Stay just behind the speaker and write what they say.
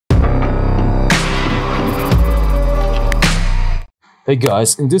Hey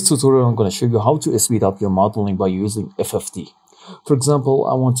guys, in this tutorial I'm going to show you how to speed up your modeling by using FFD. For example,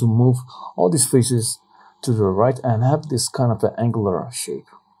 I want to move all these faces to the right and have this kind of an angular shape.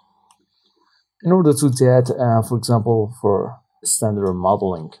 In order to do that, for example, for standard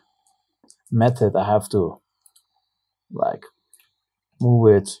modeling method, I have to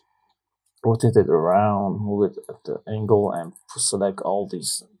move it, rotate it around, move it at the angle and select all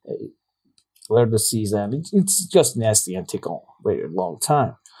these vertices, and it's just nasty and take a very long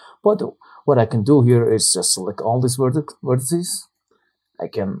time. But what I can do here is just select all these vertices. I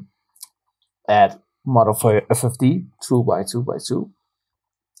can add modifier FFD 2 by 2 by 2.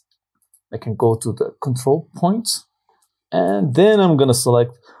 I can go to the control points, and then I'm gonna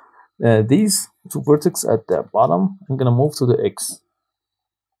select these two vertices at the bottom. I'm gonna move to the X,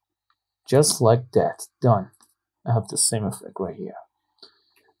 just like that. Done. I have the same effect right here.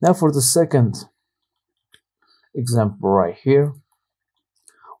 Now for the second example right here,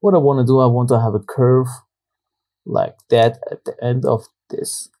 what I want to do, I want to have a curve like that at the end of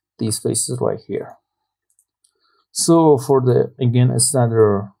these faces right here. So for the, again, a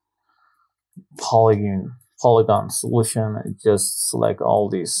standard polygon solution, I just select all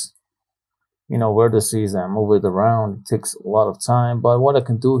these vertices and move it around. It takes a lot of time, but what I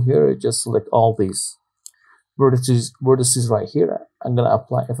can do here is just select all these vertices right here. I'm gonna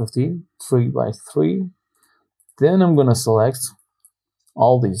apply FFD 3 by 3. Then I'm gonna select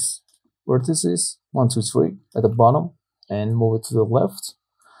all these vertices 1, 2, 3 at the bottom and move it to the left.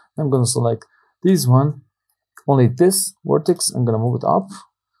 I'm gonna select this one, only this vertex. I'm gonna move it up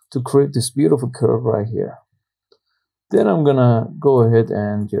to create this beautiful curve right here. Then I'm gonna go ahead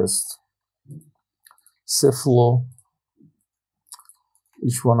and just shift flow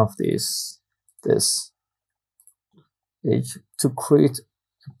each one of this edge to create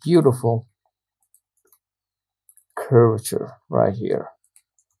a beautiful curvature right here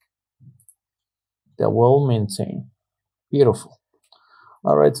that will maintain. Beautiful.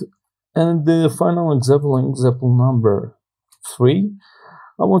 All right, and the final example number 3,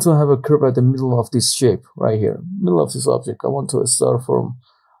 I want to have a curve at the middle of this shape right here, middle of this object. I want to start from,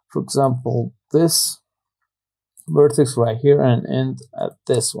 for example, this vertex right here and end at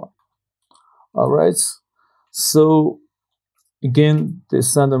this one. All right, so again, the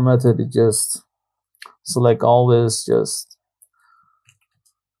standard method is just select all this, just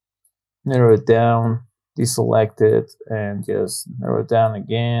narrow it down, deselect it, and just narrow it down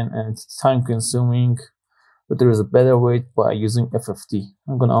again. And it's time consuming, but there is a better way by using FFD.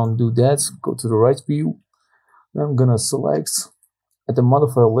 I'm gonna undo that, go to the right view. Then I'm gonna select at the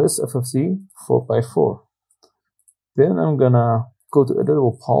modifier list FFD 4 by 4. Then I'm gonna go to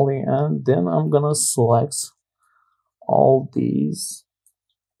editable poly, and then I'm gonna select all these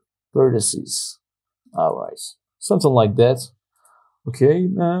vertices. All right, something like that. Okay,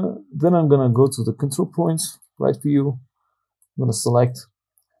 then I'm gonna go to the control points, right view. I'm gonna select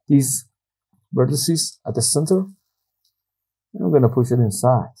these vertices at the center, and I'm gonna push it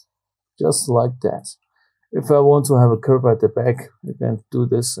inside, just like that. If I want to have a curve at the back, I can do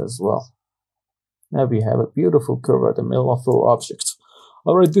this as well. Now we have a beautiful curve at the middle of our object.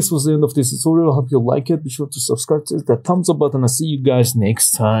 Alright, this was the end of this tutorial. I hope you like it. Be sure to subscribe to the thumbs up button. I'll see you guys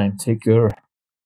next time. Take care.